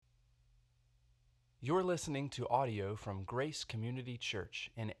You're listening to audio from Grace Community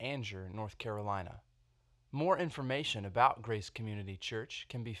Church in Anger, North Carolina. More information about Grace Community Church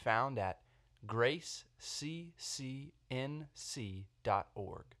can be found at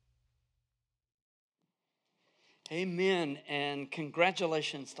graceccnc.org. Amen, and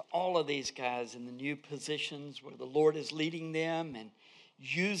congratulations to all of these guys in the new positions where the Lord is leading them and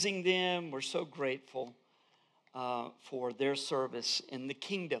using them. We're so grateful for their service in the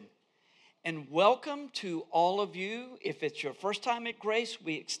kingdom. And welcome to all of you. If it's your first time at Grace,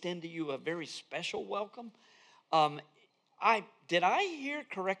 we extend to you a very special welcome. Did I hear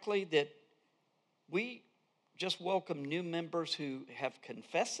correctly that we just welcome new members who have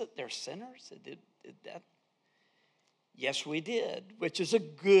confessed that they're sinners? Did that? Yes, we did, which is a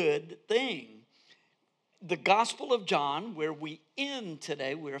good thing. The Gospel of John, where we end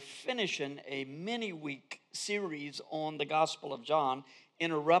today, we're finishing a many-week series on the Gospel of John,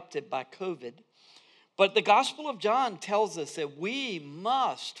 interrupted by COVID. But the Gospel of John tells us that we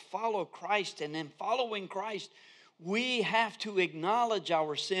must follow Christ, and in following Christ, we have to acknowledge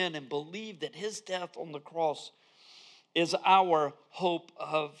our sin and believe that his death on the cross is our hope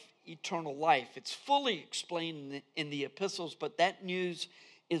of eternal life. It's fully explained in the epistles, but that news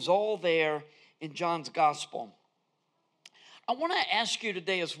is all there in John's gospel. I want to ask you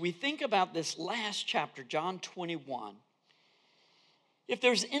today, as we think about this last chapter, John 21, if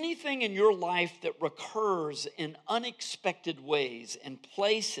there's anything in your life that recurs in unexpected ways and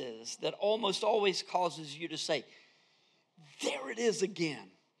places that almost always causes you to say, there it is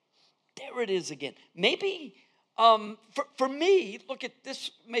again. There it is again. Maybe for me, look at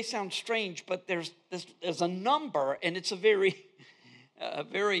this, may sound strange, but there's a number, and it's a very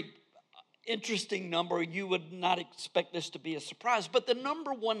interesting number. You would not expect this to be a surprise, but the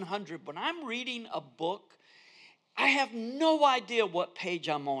number 100, when I'm reading a book, I have no idea what page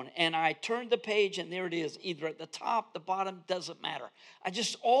I'm on, and I turn the page, and there it is, either at the top, the bottom, doesn't matter. I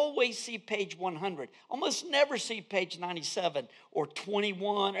just always see page 100. Almost never see page 97 or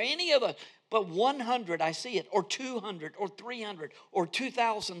 21 or any other, but 100, I see it, or 200 or 300 or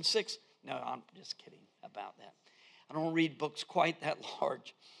 2006. No, I'm just kidding about that. I don't read books quite that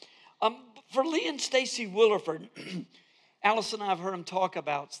large. For Lee and Stacy Williford, Alice and I have heard them talk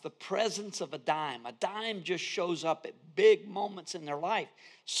about it's the presence of a dime. A dime just shows up at big moments in their life.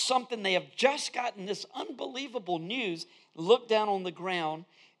 Something they have just gotten this unbelievable news, look down on the ground,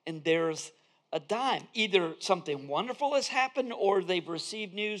 and there's a dime. Either something wonderful has happened or they've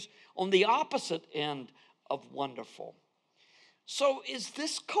received news on the opposite end of wonderful. So is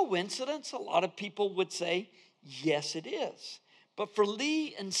this coincidence? A lot of people would say, yes, it is. But for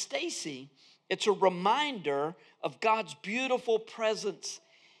Lee and Stacy, it's a reminder of God's beautiful presence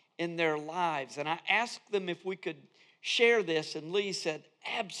in their lives. And I asked them if we could share this, and Lee said,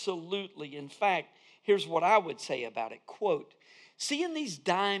 absolutely. In fact, here's what I would say about it. Quote, seeing these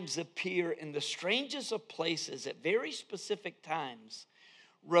dimes appear in the strangest of places at very specific times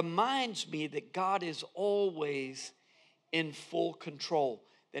reminds me that God is always in full control,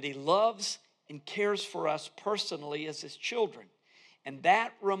 that he loves and cares for us personally as his children. And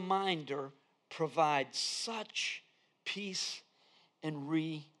that reminder provides such peace and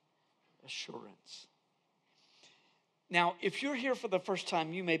reassurance. Now, if you're here for the first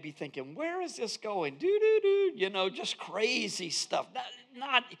time, you may be thinking, where is this going? Just crazy stuff.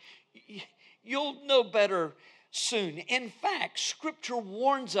 You'll know better soon. In fact, Scripture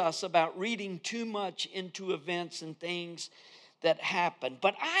warns us about reading too much into events and things that happen.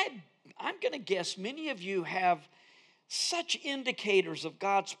 But I'm going to guess many of you have such indicators of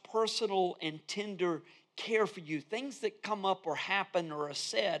God's personal and tender care for you, things that come up or happen or are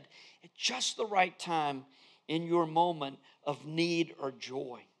said at just the right time in your moment of need or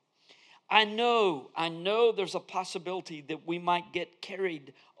joy. I know there's a possibility that we might get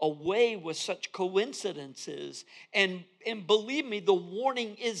carried away with such coincidences. And believe me, the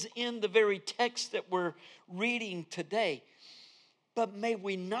warning is in the very text that we're reading today. But may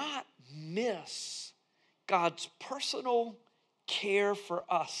we not miss God's personal care for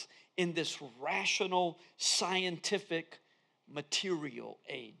us in this rational, scientific, material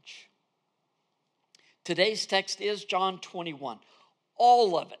age. Today's text is John 21,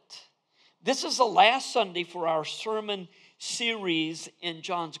 all of it. This is the last Sunday for our sermon series in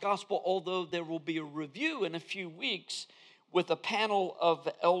John's Gospel, although there will be a review in a few weeks with a panel of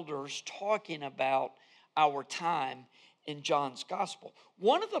elders talking about our time in John's Gospel.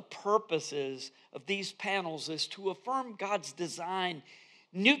 One of the purposes of these panels is to affirm God's design,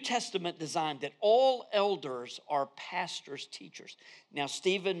 New Testament design, that all elders are pastors, teachers. Now,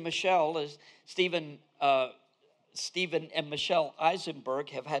 Stephen Stephen and Michelle Eisenberg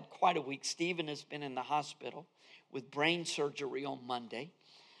have had quite a week. Stephen has been in the hospital with brain surgery on Monday,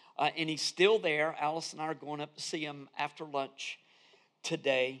 and he's still there. Alice and I are going up to see him after lunch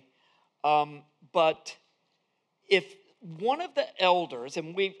today. But if one of the elders,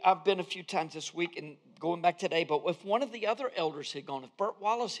 and I've been a few times this week and going back today, but if one of the other elders had gone, if Bert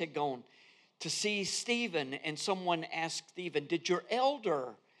Wallace had gone to see Stephen and someone asked Stephen, did your elder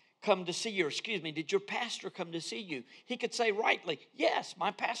come to see you? Or excuse me, did your pastor come to see you? He could say rightly, yes, my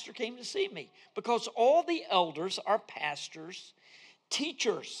pastor came to see me. Because all the elders are pastors,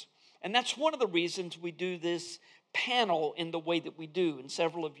 teachers. And that's one of the reasons we do this panel in the way that we do, and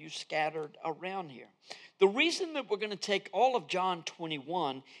several of you scattered around here. The reason that we're going to take all of John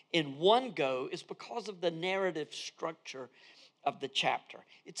 21 in one go is because of the narrative structure of the chapter.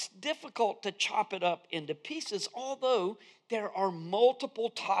 It's difficult to chop it up into pieces, although there are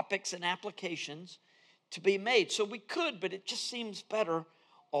multiple topics and applications to be made. So we could, but it just seems better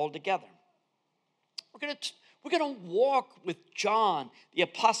altogether. We're going to walk with John, the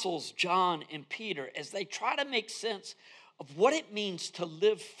apostles John and Peter, as they try to make sense of what it means to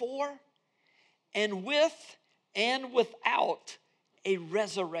live for and with and without a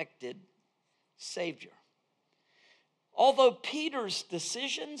resurrected Savior. Although Peter's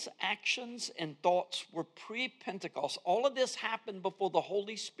decisions, actions, and thoughts were pre-Pentecost, all of this happened before the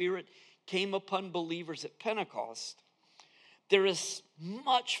Holy Spirit came upon believers at Pentecost. There is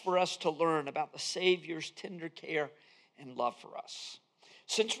much for us to learn about the Savior's tender care and love for us.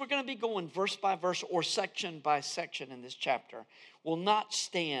 Since we're going to be going verse by verse or section by section in this chapter, we'll not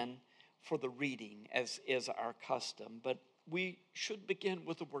stand for the reading as is our custom, but we should begin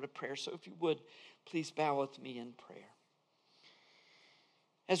with a word of prayer. So if you would, please bow with me in prayer.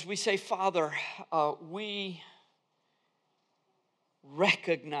 As we say, Father, we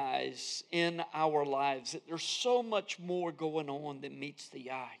recognize in our lives that there's so much more going on than meets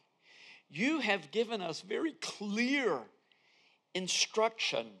the eye. You have given us very clear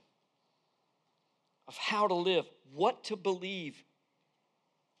instruction of how to live, what to believe,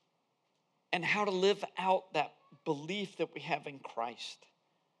 and how to live out that belief that we have in Christ.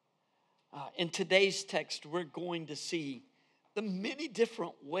 In today's text, we're going to see the many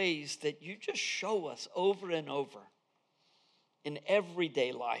different ways that you just show us over and over in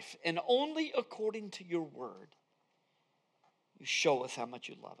everyday life. And only according to your word, you show us how much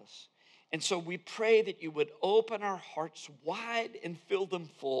you love us. And so we pray that you would open our hearts wide and fill them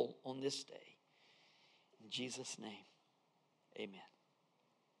full on this day. In Jesus' name, amen.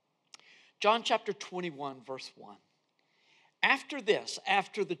 John chapter 21, verse 1. After this,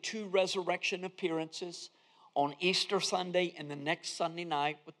 after the two resurrection appearances on Easter Sunday and the next Sunday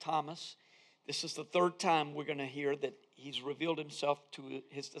night with Thomas, this is the third time we're going to hear that he's revealed himself to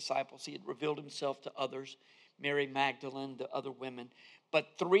his disciples. He had revealed himself to others, Mary Magdalene, the other women. But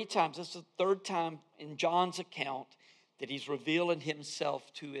 3 times, this is the third time in John's account that he's revealing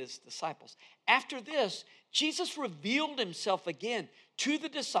himself to his disciples. After this, Jesus revealed himself again to the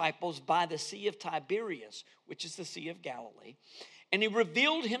disciples by the Sea of Tiberias, which is the Sea of Galilee. And he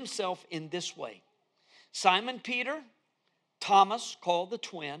revealed himself in this way. Simon Peter, Thomas, called the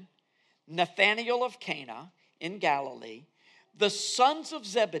twin, Nathanael of Cana in Galilee, the sons of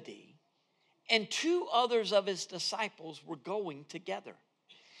Zebedee, and 2 others of his disciples were going together.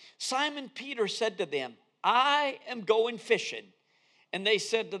 Simon Peter said to them, I am going fishing. And they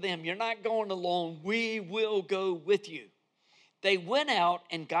said to them, you're not going alone, we will go with you. They went out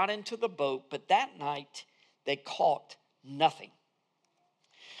and got into the boat, but that night they caught nothing.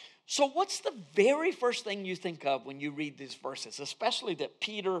 So what's the very first thing you think of when you read these verses, especially that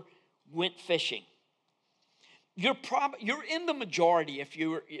Peter went fishing? You're in the majority if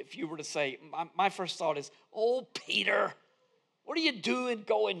you were to say, my first thought is, oh, Peter, what are you doing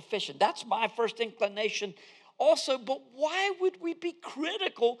going fishing? That's my first inclination also, but why would we be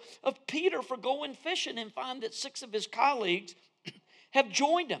critical of Peter for going fishing and find that 6 of his colleagues have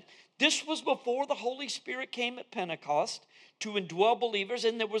joined him? This was before the Holy Spirit came at Pentecost to indwell believers,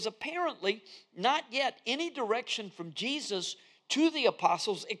 and there was apparently not yet any direction from Jesus to the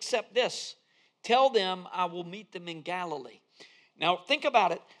apostles except this: tell them I will meet them in Galilee. Now think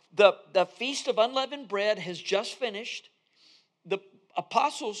about it. The Feast of Unleavened Bread has just finished. The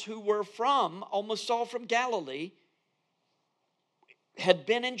apostles who were almost all from Galilee, had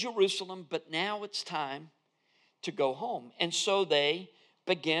been in Jerusalem, but now it's time to go home. And so they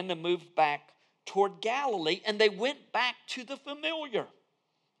began to move back toward Galilee, and they went back to the familiar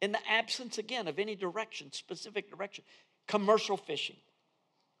in the absence, again, of any direction, specific direction. Commercial fishing.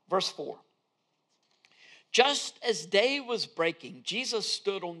 Verse 4. Just as day was breaking, Jesus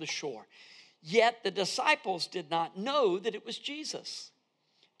stood on the shore. Yet the disciples did not know that it was Jesus.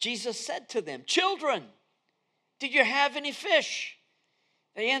 Jesus said to them, "Children, did you have any fish?"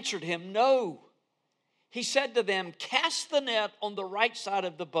 They answered him, "No." He said to them, "Cast the net on the right side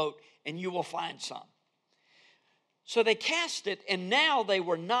of the boat, and you will find some." So they cast it, and now they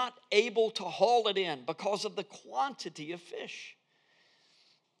were not able to haul it in because of the quantity of fish.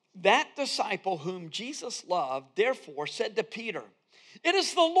 That disciple whom Jesus loved, therefore, said to Peter, "It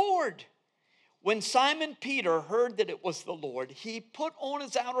is the Lord." When Simon Peter heard that it was the Lord, he put on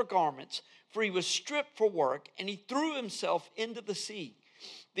his outer garments, for he was stripped for work, and he threw himself into the sea.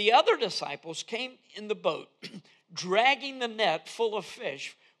 The other disciples came in the boat, dragging the net full of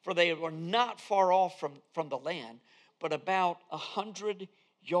fish, for they were not far off from the land, but about 100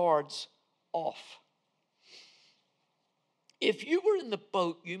 yards off. If you were in the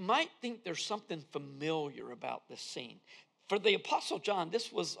boat, you might think there's something familiar about this scene. For the Apostle John,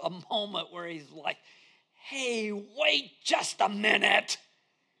 this was a moment where he's like, "Hey, wait just a minute.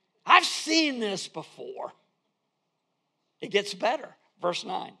 I've seen this before." It gets better. Verse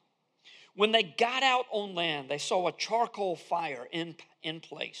 9. When they got out on land, they saw a charcoal fire in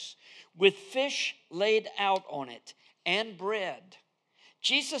place, with fish laid out on it and bread.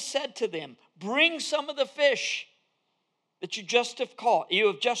 Jesus said to them, "Bring some of the fish that you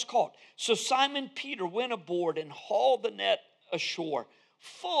have just caught." So Simon Peter went aboard and hauled the net ashore,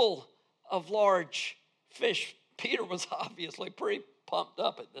 full of large fish. Peter was obviously pretty pumped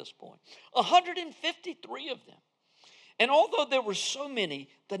up at this point. 153 of them. And although there were so many,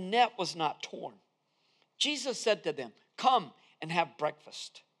 the net was not torn. Jesus said to them, "Come and have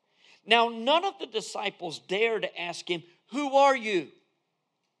breakfast." Now none of the disciples dared to ask him, "Who are you?"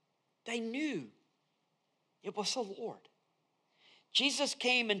 They knew it was the Lord. Jesus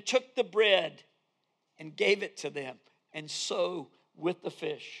came and took the bread and gave it to them, and so with the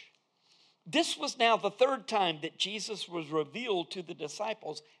fish. This was now the third time that Jesus was revealed to the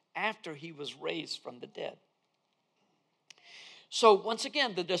disciples after he was raised from the dead. So once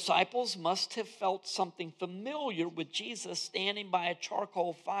again, the disciples must have felt something familiar with Jesus standing by a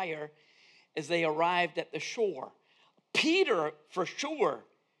charcoal fire as they arrived at the shore. Peter, for sure,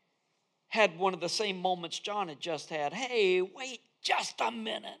 had one of the same moments John had just had. "Hey, wait just a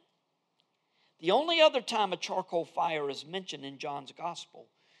minute." The only other time a charcoal fire is mentioned in John's gospel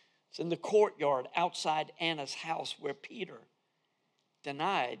is in the courtyard outside Anna's house where Peter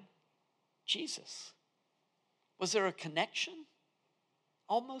denied Jesus. Was there a connection?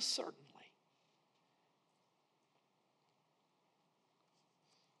 Almost certainly.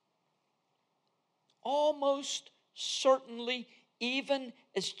 Almost certainly, even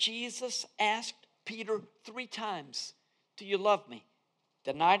as Jesus asked Peter 3 times, "Do you love me?"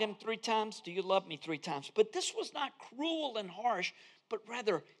 Denied him 3 times, "Do you love me?" 3 times. But this was not cruel and harsh, but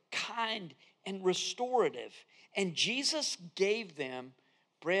rather kind and restorative. And Jesus gave them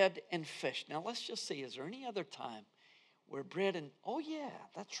bread and fish. Now let's just see, is there any other time where bread and, oh yeah,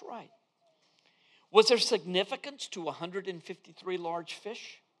 that's right. Was there significance to 153 large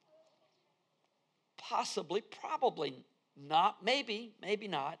fish? Possibly, probably not, maybe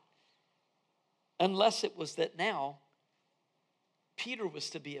not. Unless it was that now Peter was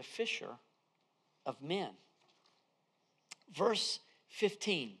to be a fisher of men. Verse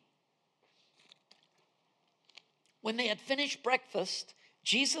 15. When they had finished breakfast,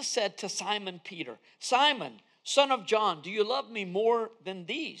 Jesus said to Simon Peter, "Simon, son of John, do you love me more than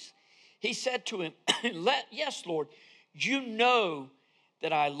these?" He said to him, "Yes, Lord, you know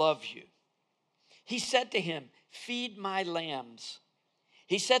that I love you." He said to him, "Feed my lambs."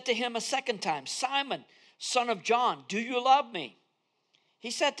 He said to him a second time, "Simon, son of John, do you love me?" He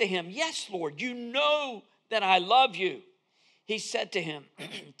said to him, "Yes, Lord, you know that I love you." He said to him,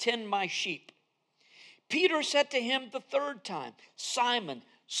 "Tend my sheep." Peter said to him the third time, "Simon,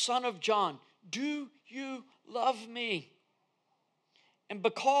 son of John, do you love me?" And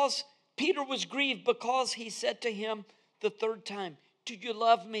because Peter was grieved, because he said to him the third time, "Do you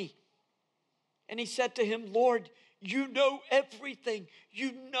love me?" And he said to him, "Lord, you know everything.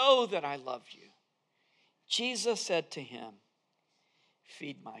 You know that I love you." Jesus said to him,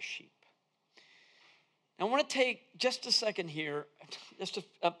 "Feed my sheep." Now, I want to take just a second here, just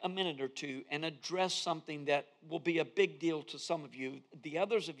a minute or two, and address something that will be a big deal to some of you. The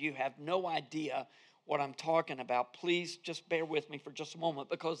others of you have no idea what I'm talking about. Please just bear with me for just a moment,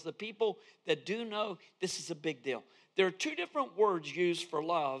 because the people that do know, this is a big deal. There are 2 different words used for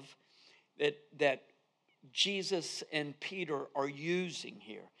love that Jesus and Peter are using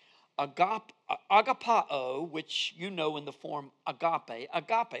here. Agapao, which you know in the form agape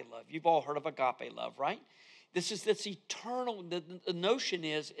love. You've all heard of agape love, right? This is this eternal, the notion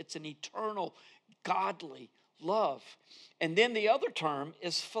is it's an eternal, godly love. And then the other term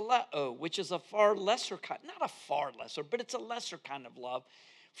is phileo, which is a far lesser kind, not a far lesser, but it's a lesser kind of love.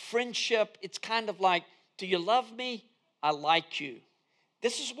 Friendship, it's kind of like, do you love me? I like you.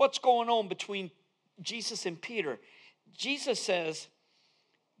 This is what's going on between Jesus and Peter. Jesus says,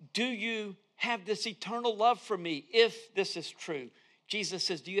 do you have this eternal love for me if this is true? Jesus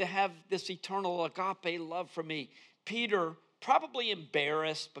says, do you have this eternal agape love for me? Peter, probably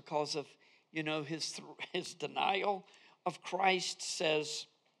embarrassed because of, his denial of Christ, says,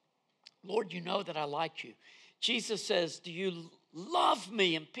 Lord, you know that I like you. Jesus says, do you love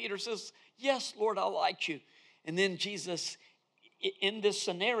me? And Peter says, yes, Lord, I like you. And then Jesus, in this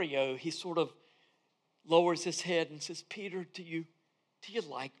scenario, he sort of lowers his head and says, Peter, do you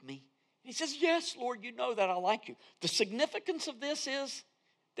like me? He says, yes, Lord, you know that I like you. The significance of this is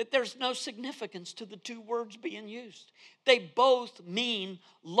that there's no significance to the two words being used. They both mean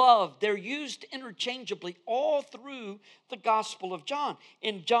love. They're used interchangeably all through the Gospel of John.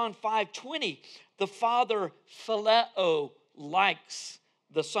 In John 5:20, the Father phileo likes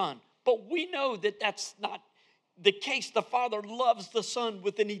the Son. But we know that that's not the case. The Father loves the Son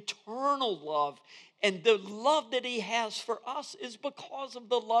with an eternal love. And the love that he has for us is because of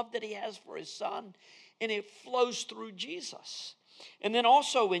the love that he has for his Son. And it flows through Jesus. And then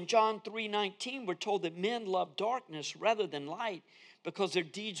also in John 3:19, we're told that men love darkness rather than light because their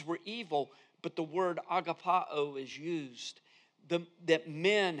deeds were evil. But the word agapao is used. That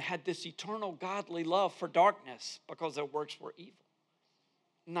men had this eternal godly love for darkness because their works were evil.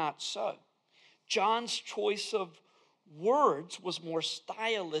 Not so. John's choice of words was more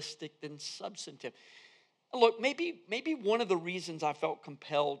stylistic than substantive. Look, maybe one of the reasons I felt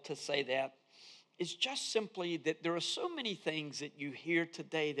compelled to say that is just simply that there are so many things that you hear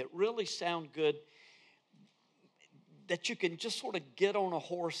today that really sound good that you can just sort of get on a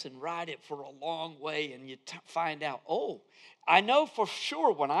horse and ride it for a long way and you find out, I know for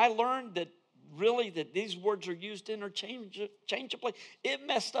sure when I learned that these words are used interchangeably, it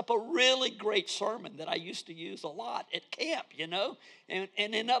messed up a really great sermon that I used to use a lot at camp, and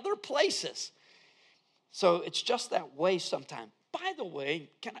in other places. So it's just that way sometimes. By the way,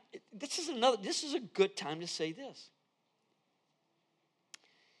 this is a good time to say this.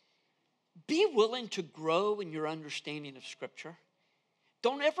 Be willing to grow in your understanding of Scripture.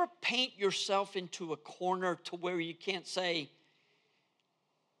 Don't ever paint yourself into a corner to where you can't say,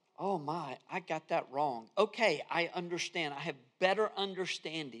 oh my, I got that wrong. Okay, I understand. I have better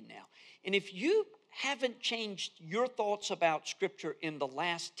understanding now. And if you haven't changed your thoughts about Scripture in the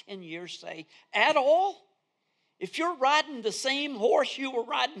last 10 years, say, at all, if you're riding the same horse you were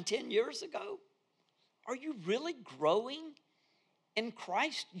riding 10 years ago, are you really growing in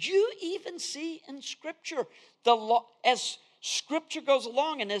Christ? You even see in Scripture, as Scripture goes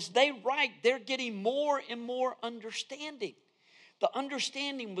along and as they write, they're getting more and more understanding. The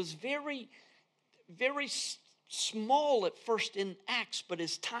understanding was very, very small at first in Acts, but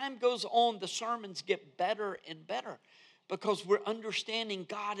as time goes on, the sermons get better and better because we're understanding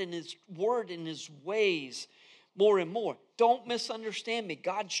God and His Word and His ways more and more. Don't misunderstand me.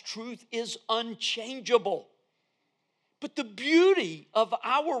 God's truth is unchangeable. But the beauty of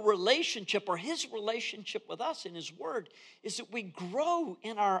our relationship or His relationship with us in His Word is that we grow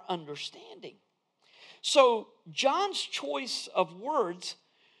in our understanding. So John's choice of words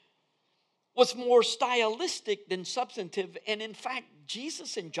was more stylistic than substantive. And in fact,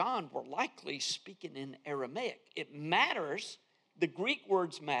 Jesus and John were likely speaking in Aramaic. It matters. The Greek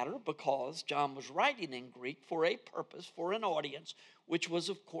words matter because John was writing in Greek for a purpose, for an audience, which was,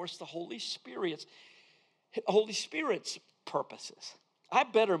 of course, the Holy Spirit's purposes. I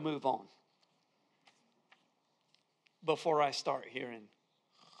better move on before I start hearing.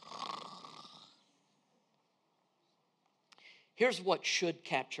 Here's what should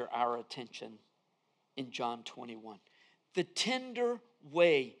capture our attention in John 21. The tender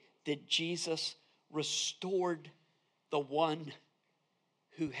way that Jesus restored the one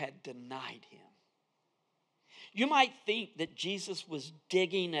who had denied him. You might think that Jesus was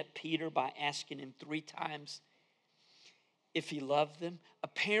digging at Peter by asking him 3 times if he loved them.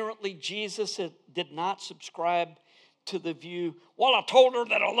 Apparently, Jesus did not subscribe to the view, well, I told her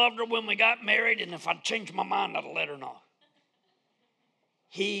that I loved her when we got married, and if I'd changed my mind, I'd let her know.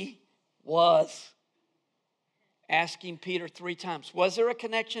 He was asking Peter 3 times. Was there a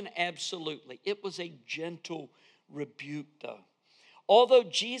connection? Absolutely. It was a gentle rebuke, though. Although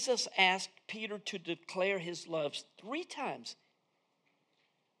Jesus asked Peter to declare his love 3 times,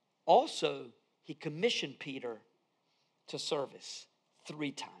 also he commissioned Peter to service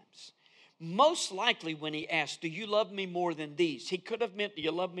 3 times. most likely when he asked, do you love me more than these? He could have meant, do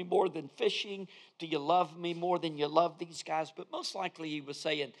you love me more than fishing? Do you love me more than you love these guys? But most likely he was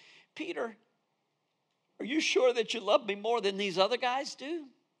saying, Peter, are you sure that you love me more than these other guys do?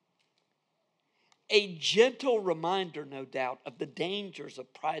 A gentle reminder, no doubt, of the dangers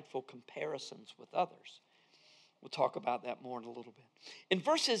of prideful comparisons with others. We'll talk about that more in a little bit. In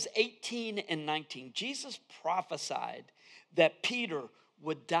verses 18 and 19, Jesus prophesied that Peter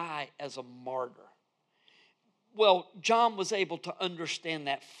would die as a martyr. Well, John was able to understand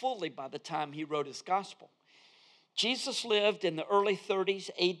that fully by the time he wrote his gospel. Jesus lived in the early 30s,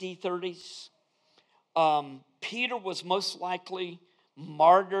 AD 30s. Peter was most likely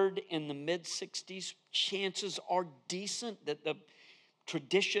martyred in the mid-60s. Chances are decent that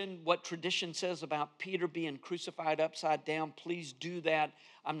what tradition says about Peter being crucified upside down, please do that.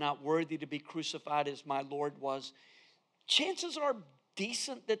 I'm not worthy to be crucified as my Lord was. Chances are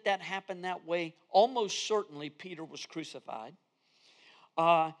decent that happened that way. Almost certainly Peter was crucified.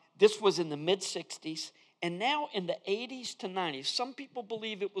 This was in the mid-60s. And now in the 80s to 90s, some people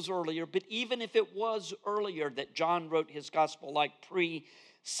believe it was earlier, but even if it was earlier that John wrote his gospel, like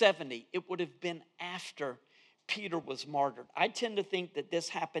pre-70, it would have been after Peter was martyred. I tend to think that this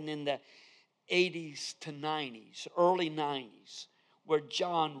happened in the 80s to 90s, early 90s, where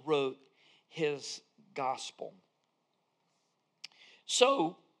John wrote his gospel.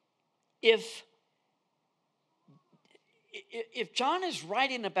 So if John is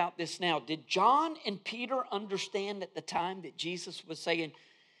writing about this now, did John and Peter understand at the time that Jesus was saying,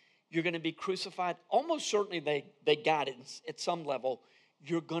 you're going to be crucified? Almost certainly they got it at some level.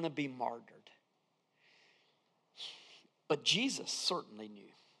 You're going to be martyred. But Jesus certainly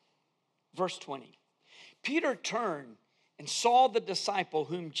knew. Verse 20, Peter turned and saw the disciple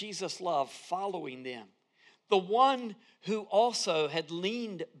whom Jesus loved following them, the one who also had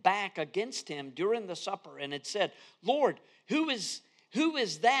leaned back against him during the supper and had said, Lord, who is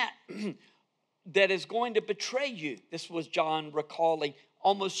that that is going to betray you? This was John recalling,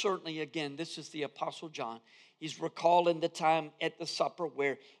 almost certainly again, this is the Apostle John. He's recalling the time at the supper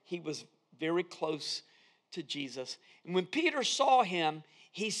where he was very close to Jesus. And when Peter saw him,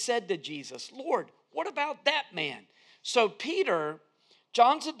 he said to Jesus, Lord, what about that man? So Peter,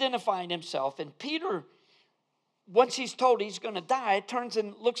 John's identifying himself, and Peter, once he's told he's going to die, turns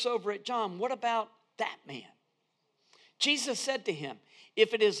and looks over at John. What about that man? Jesus said to him,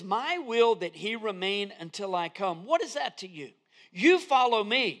 if it is my will that he remain until I come, what is that to you? You follow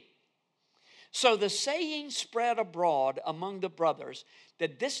me. So the saying spread abroad among the brothers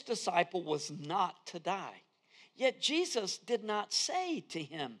that this disciple was not to die. Yet Jesus did not say to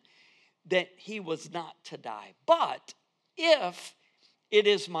him that he was not to die. But if it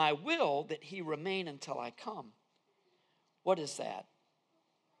is my will that he remain until I come, what is that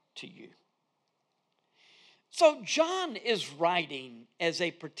to you? So John is writing as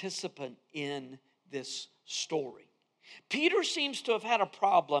a participant in this story. Peter seems to have had a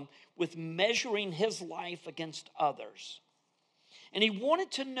problem with measuring his life against others. And he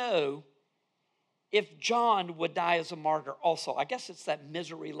wanted to know if John would die as a martyr also. I guess it's that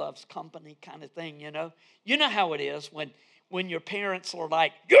misery loves company kind of thing, you know. You know how it is when your parents are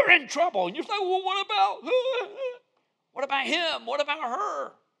like, you're in trouble. And you're like, well, what about him? What about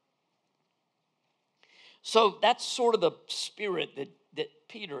her? So that's sort of the spirit that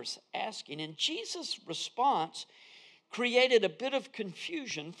Peter's asking. And Jesus' response created a bit of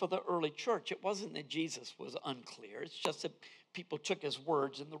confusion for the early church. It wasn't that Jesus was unclear. It's just that people took his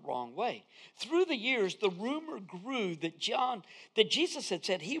words in the wrong way. Through the years, the rumor grew that Jesus had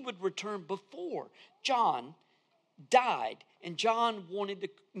said he would return before John died. And John wanted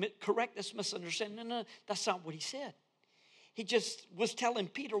to correct this misunderstanding. No, that's not what he said. He just was telling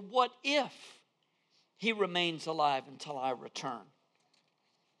Peter, what if he remains alive until I return?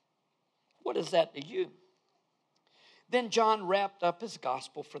 What is that to you? Then John wrapped up his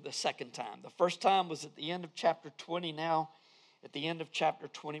gospel for the second time. The first time was at the end of chapter 20. Now, at the end of chapter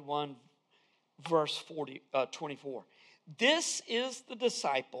 21, verse 24. This is the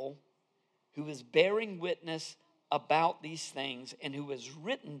disciple who is bearing witness about these things and who has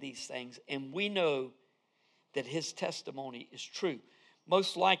written these things, and we know that his testimony is true.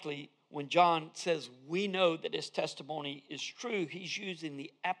 Most likely, when John says we know that his testimony is true, he's using the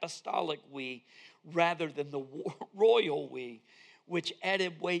apostolic we rather than the royal we, which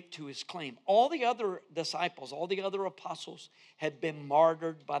added weight to his claim. All the other disciples, all the other apostles had been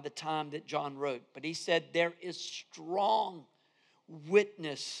martyred by the time that John wrote. But he said there is strong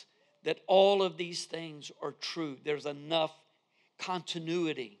witness that all of these things are true. There's enough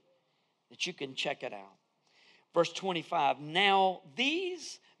continuity that you can check it out. Verse 25, now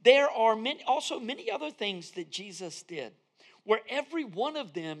there are also many other things that Jesus did. Were every one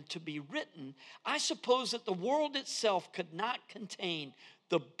of them to be written, I suppose that the world itself could not contain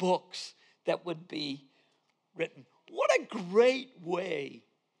the books that would be written. What a great way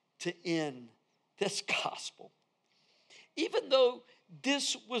to end this gospel. Even though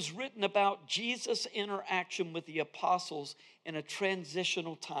this was written about Jesus' interaction with the apostles in a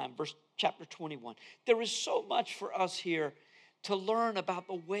transitional time, chapter 21, there is so much for us here to learn about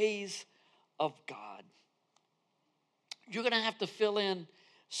the ways of God. You're going to have to fill in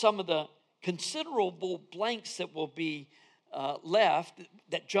some of the considerable blanks that will be left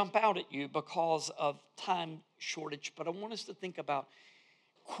that jump out at you because of time shortage. But I want us to think about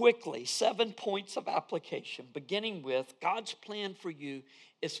quickly 7 points of application, beginning with God's plan for you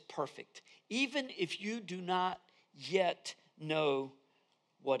is perfect, even if you do not yet know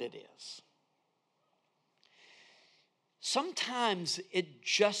what it is. Sometimes it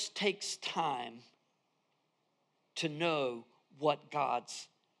just takes time to know what God's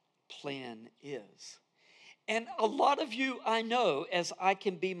plan is. And a lot of you, I know, as I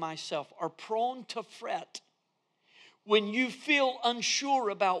can be myself, are prone to fret when you feel unsure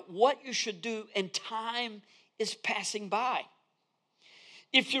about what you should do and time is passing by.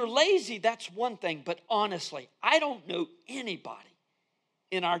 If you're lazy, that's one thing, but honestly, I don't know anybody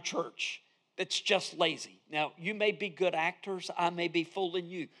in our church that's just lazy. Now, you may be good actors, I may be fooling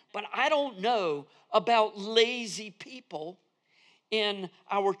you, but I don't know about lazy people in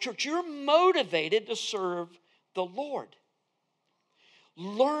our church. You're motivated to serve the Lord.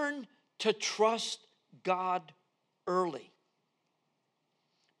 Learn to trust God early,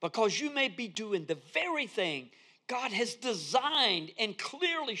 because you may be doing the very thing God has designed and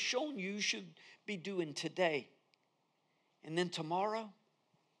clearly shown you should be doing today. And then tomorrow,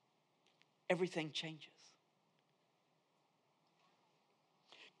 everything changes.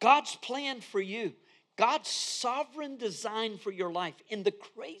 God's plan for you, God's sovereign design for your life in the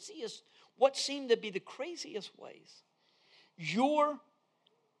craziest, what seemed to be the craziest ways. You're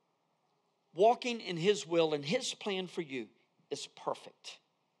walking in His will, and His plan for you is perfect,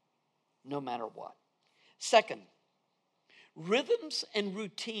 no matter what. Second, rhythms and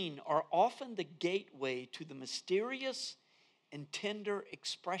routine are often the gateway to the mysterious and tender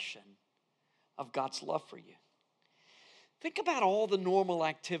expression of God's love for you. Think about all the normal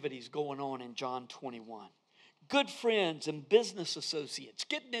activities going on in John 21. Good friends and business associates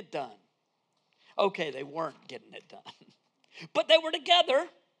getting it done. Okay, they weren't getting it done, but they were together.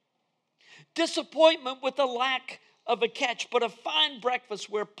 Disappointment with the lack of a catch, but a fine breakfast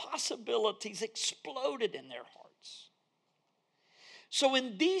where possibilities exploded in their hearts. So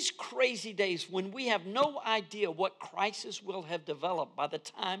in these crazy days, when we have no idea what crisis will have developed by the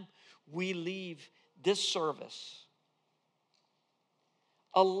time we leave this service,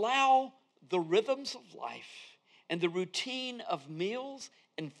 allow the rhythms of life and the routine of meals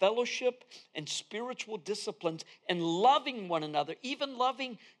and fellowship and spiritual disciplines and loving one another, even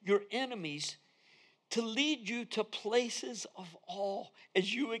loving your enemies, to lead you to places of awe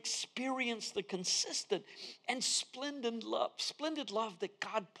as you experience the consistent and splendid love that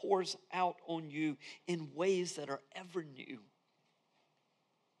God pours out on you in ways that are ever new.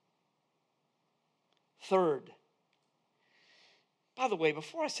 Third, by the way,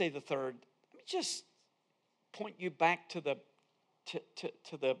 before I say the third, let me just point you back to the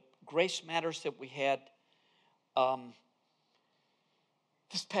Grace Matters that we had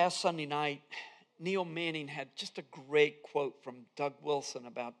this past Sunday night. Neil Manning had just a great quote from Doug Wilson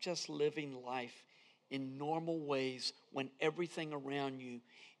about just living life in normal ways when everything around you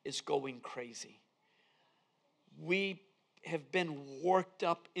is going crazy. We have been worked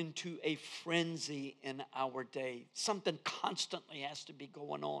up into a frenzy in our day. Something constantly has to be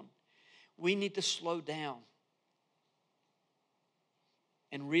going on. We need to slow down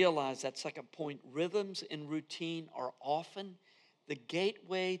and realize that second point, rhythms and routine are often the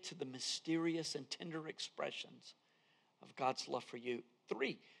gateway to the mysterious and tender expressions of God's love for you.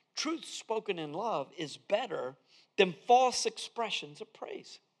 3, truth spoken in love is better than false expressions of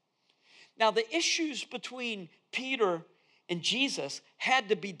praise. Now, the issues between Peter and Jesus had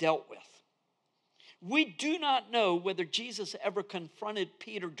to be dealt with. We do not know whether Jesus ever confronted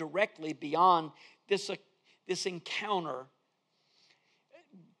Peter directly beyond this encounter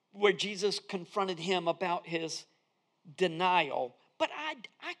where Jesus confronted him about his denial, but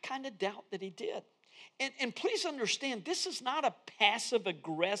I kind of doubt that he did. And please understand, this is not a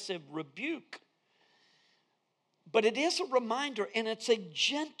passive-aggressive rebuke, but it is a reminder, and it's a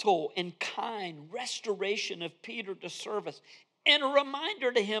gentle and kind restoration of Peter to service, and a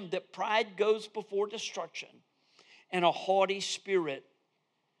reminder to him that pride goes before destruction, and a haughty spirit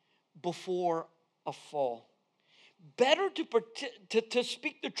before a fall. Better to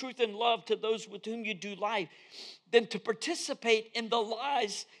speak the truth in love to those with whom you do life than to participate in the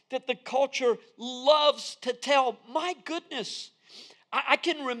lies that the culture loves to tell. My goodness, I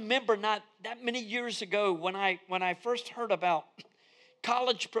can remember not that many years ago when I first heard about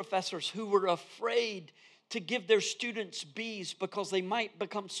college professors who were afraid to give their students B's because they might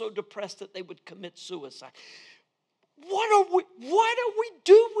become so depressed that they would commit suicide. What are we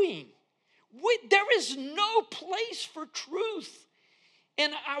doing? There is no place for truth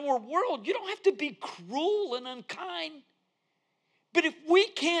in our world. You don't have to be cruel and unkind. But if we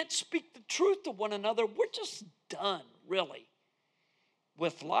can't speak the truth to one another, we're just done, really,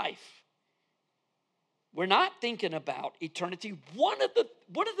 with life. We're not thinking about eternity. One of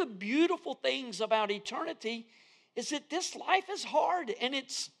the beautiful things about eternity is that this life is hard, and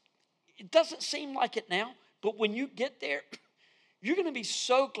it doesn't seem like it now, but when you get there, you're going to be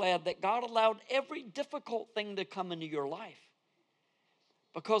so glad that God allowed every difficult thing to come into your life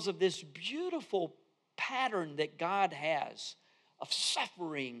because of this beautiful pattern that God has of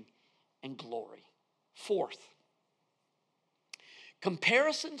suffering and glory. Fourth,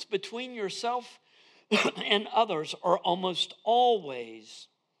 comparisons between yourself and others are almost always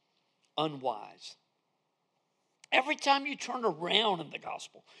unwise. Every time you turn around in the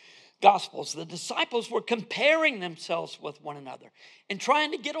Gospels, the disciples were comparing themselves with one another and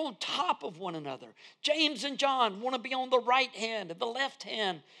trying to get on top of one another. James and John want to be on the right hand and the left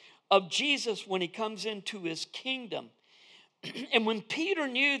hand of Jesus when he comes into his kingdom. And when Peter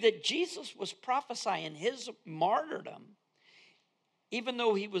knew that Jesus was prophesying his martyrdom, even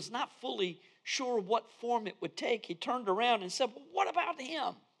though he was not fully sure what form it would take, he turned around and said, well, what about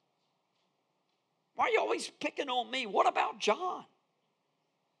him? Why are you always picking on me? What about John?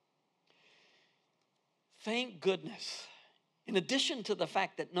 Thank goodness. In addition to the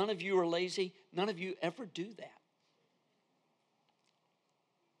fact that none of you are lazy, none of you ever do that.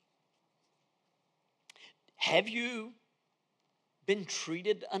 Have you been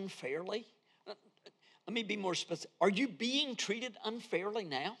treated unfairly? Let me be more specific. Are you being treated unfairly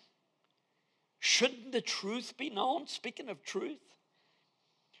now? Shouldn't the truth be known? Speaking of truth,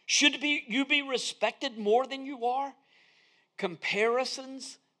 should you be respected more than you are?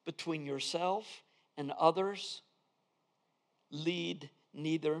 Comparisons between yourself and others lead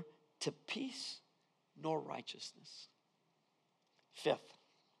neither to peace nor righteousness. Fifth,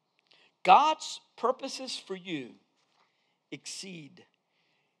 God's purposes for you exceed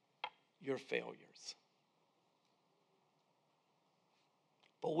your failures.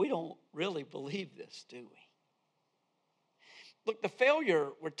 But we don't really believe this, do we? Look, the failure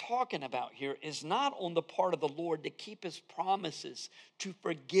we're talking about here is not on the part of the Lord to keep his promises, to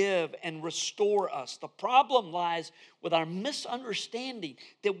forgive and restore us. The problem lies with our misunderstanding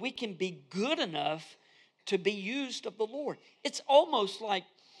that we can be good enough to be used of the Lord. It's almost like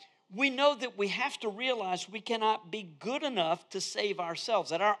we know that we have to realize we cannot be good enough to save ourselves,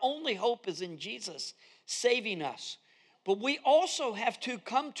 that our only hope is in Jesus saving us. But we also have to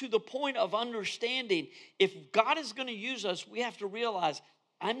come to the point of understanding if God is going to use us, we have to realize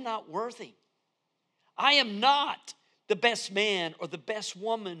I'm not worthy. I am not the best man or the best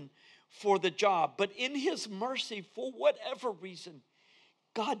woman for the job. But in his mercy, for whatever reason,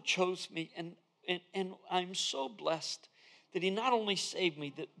 God chose me. And I'm so blessed that he not only saved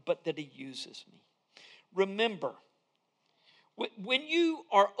me, but that he uses me. Remember, when you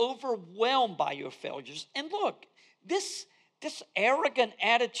are overwhelmed by your failures, and look, this arrogant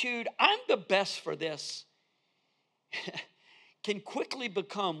attitude, I'm the best for this, can quickly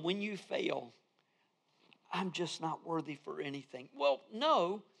become, when you fail, I'm just not worthy for anything. Well,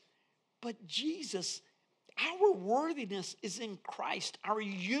 no, but Jesus, our worthiness is in Christ. Our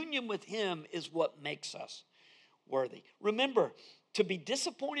union with him is what makes us worthy. Remember, to be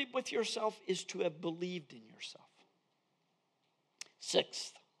disappointed with yourself is to have believed in yourself.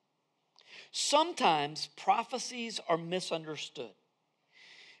 Sixth, sometimes prophecies are misunderstood.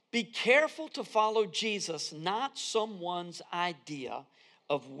 Be careful to follow Jesus, not someone's idea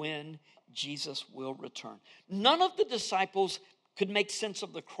of when Jesus will return. None of the disciples could make sense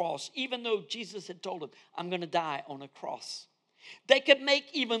of the cross, even though Jesus had told them, I'm going to die on a cross. They could make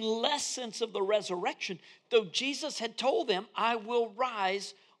even less sense of the resurrection, though Jesus had told them, I will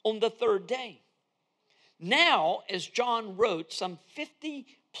rise on the third day. Now, as John wrote, some 50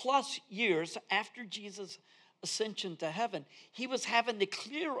 plus years after Jesus' ascension to heaven, he was having to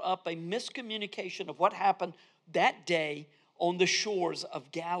clear up a miscommunication of what happened that day on the shores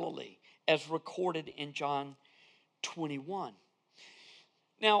of Galilee, as recorded in John 21.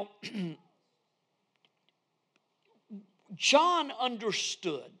 Now, John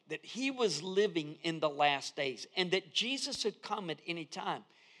understood that he was living in the last days and that Jesus had come at any time.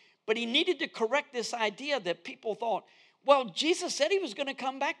 But he needed to correct this idea that people thought, well, Jesus said he was going to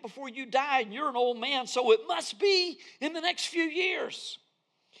come back before you die, and you're an old man, so it must be in the next few years.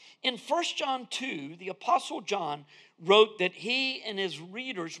 In 1 John 2, the Apostle John wrote that he and his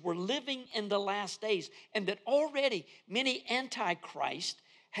readers were living in the last days and that already many antichrists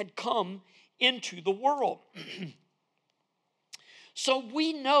had come into the world. So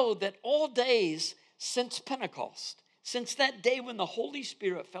we know that all days since Pentecost, since that day when the Holy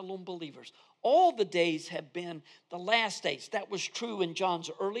Spirit fell on believers, all the days have been the last days. That was true in John's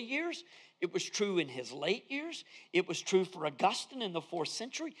early years. It was true in his late years. It was true for Augustine in the 4th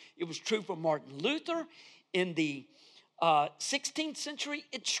century. It was true for Martin Luther in the 16th century.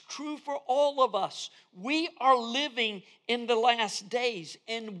 It's true for all of us. We are living in the last days,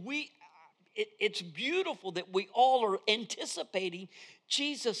 and it's beautiful that we all are anticipating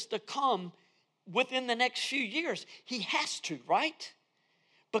Jesus to come within the next few years. He has to, right?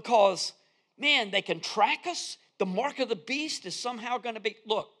 Because, man, they can track us. The mark of the beast is somehow going to be,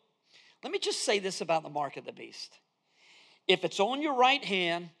 look, let me just say this about the mark of the beast. If it's on your right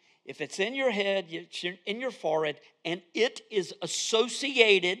hand, if it's in your head, it's in your forehead, and it is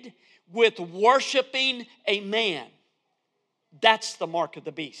associated with worshiping a man, that's the mark of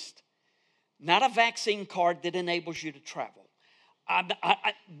the beast. Not a vaccine card that enables you to travel.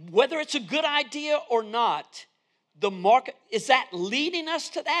 Whether it's a good idea or not, the mark, is that leading us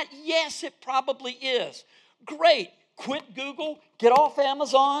to that? Yes, it probably is. Great. Quit Google, get off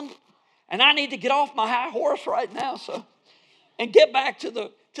Amazon, and I need to get off my high horse right now, and get back to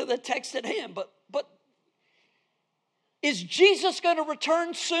the text at hand. But is Jesus going to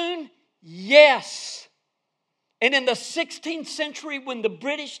return soon? Yes. And in the 16th century, when the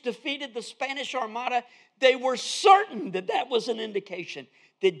British defeated the Spanish Armada, they were certain that that was an indication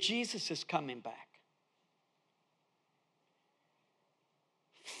that Jesus is coming back.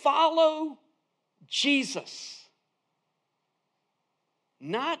 Follow Jesus.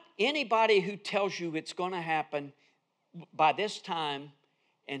 Not anybody who tells you it's going to happen by this time,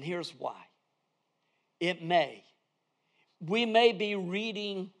 and here's why. It may. We may be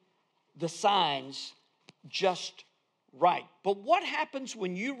reading the signs just right. But what happens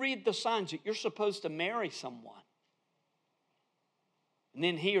when you read the signs that you're supposed to marry someone, and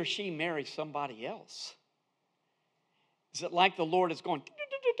then he or she marries somebody else? Is it like the Lord is going,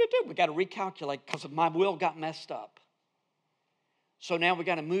 we got to recalculate because my will got messed up. So now we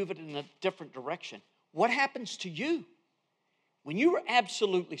got to move it in a different direction. What happens to you when you were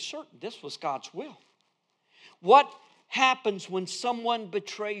absolutely certain this was God's will? What happens when someone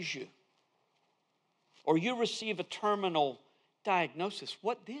betrays you? Or you receive a terminal diagnosis?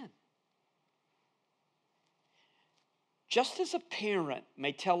 What then? Just as a parent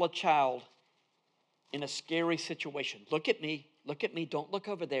may tell a child in a scary situation, look at me, don't look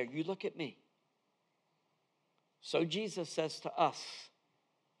over there, you look at me. So Jesus says to us,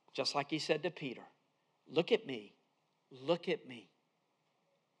 just like he said to Peter, look at me.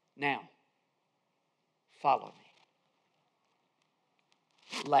 Now, follow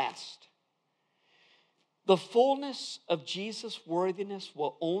me. Last, the fullness of Jesus' worthiness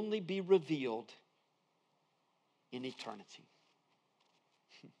will only be revealed in eternity.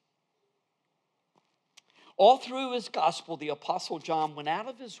 All through his gospel, the Apostle John went out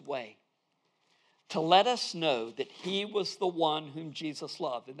of his way to let us know that he was the one whom Jesus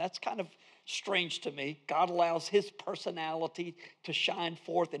loved. And that's kind of strange to me. God allows his personality to shine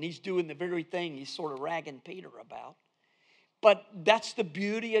forth, and he's doing the very thing he's sort of ragging Peter about. But that's the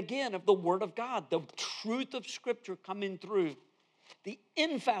beauty, again, of the Word of God, the truth of Scripture coming through, the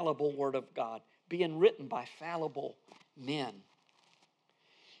infallible Word of God being written by fallible men.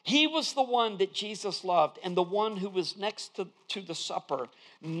 He was the one that Jesus loved, and the one who was next to the supper,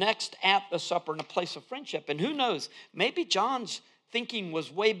 next at the supper in a place of friendship. And who knows, maybe John's thinking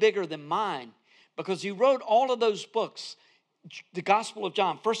was way bigger than mine, because he wrote all of those books, the Gospel of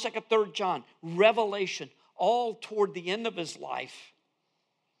John, 1st, 2nd, 3rd John, Revelation, all toward the end of his life.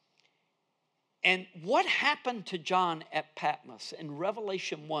 And what happened to John at Patmos in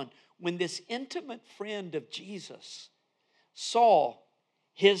Revelation 1 when this intimate friend of Jesus saw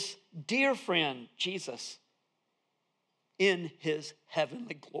his dear friend Jesus in his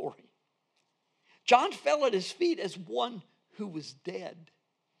heavenly glory? John fell at his feet as one who was dead.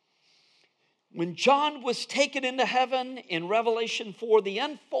 When John was taken into heaven in Revelation 4, the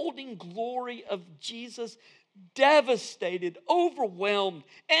unfolding glory of Jesus devastated, overwhelmed,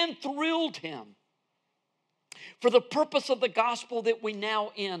 and thrilled him. For the purpose of the gospel that we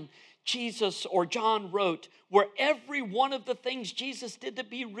now in, Jesus or John wrote, were every one of the things Jesus did to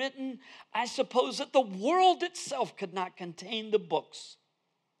be written, I suppose that the world itself could not contain the books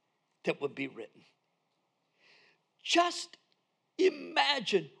that would be written. Just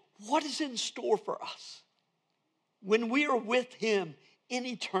imagine what is in store for us when we are with him in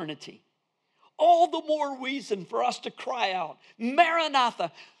eternity. All the more reason for us to cry out,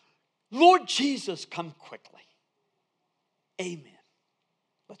 Maranatha, Lord Jesus, come quickly. Amen.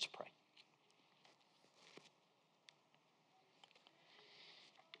 Let's pray.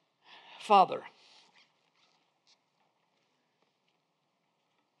 Father,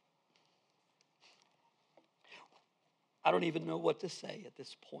 I don't even know what to say at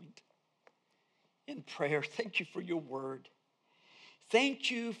this point in prayer. Thank you for your word. Thank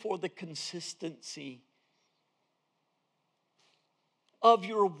you for the consistency of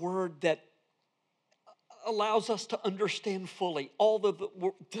your word that allows us to understand fully, although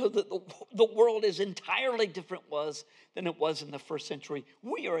the world is entirely different than it was in the first century.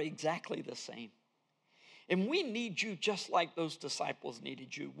 We are exactly the same. And we need you just like those disciples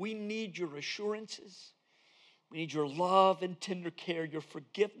needed you. We need your assurances. We need your love and tender care, your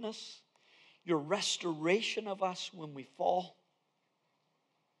forgiveness, your restoration of us when we fall.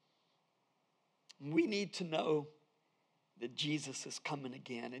 We need to know that Jesus is coming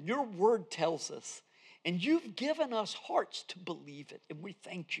again. And your word tells us, and you've given us hearts to believe it, and we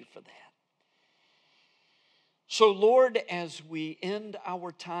thank you for that. So, Lord, as we end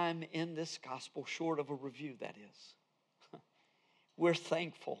our time in this gospel, short of a review, that is, we're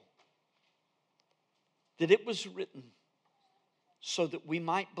thankful that it was written so that we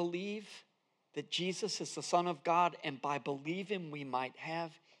might believe that Jesus is the Son of God, and by believing we might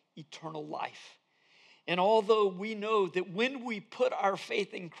have eternal life. And although we know that when we put our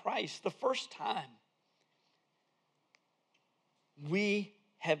faith in Christ the first time, we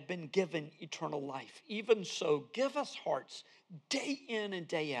have been given eternal life. Even so, give us hearts day in and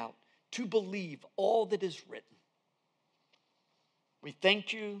day out to believe all that is written. We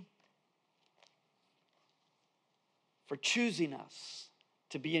thank you for choosing us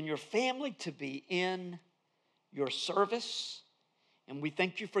to be in your family, to be in your service. And we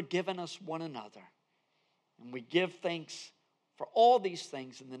thank you for giving us one another. And we give thanks for all these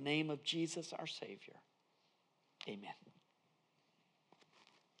things in the name of Jesus, our Savior. Amen.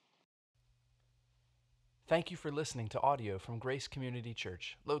 Thank you for listening to audio from Grace Community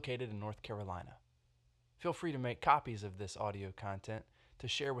Church, located in North Carolina. Feel free to make copies of this audio content to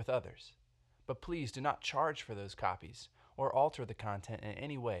share with others, but please do not charge for those copies or alter the content in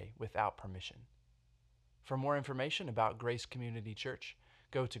any way without permission. For more information about Grace Community Church,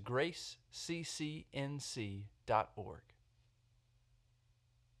 go to graceccnc.org.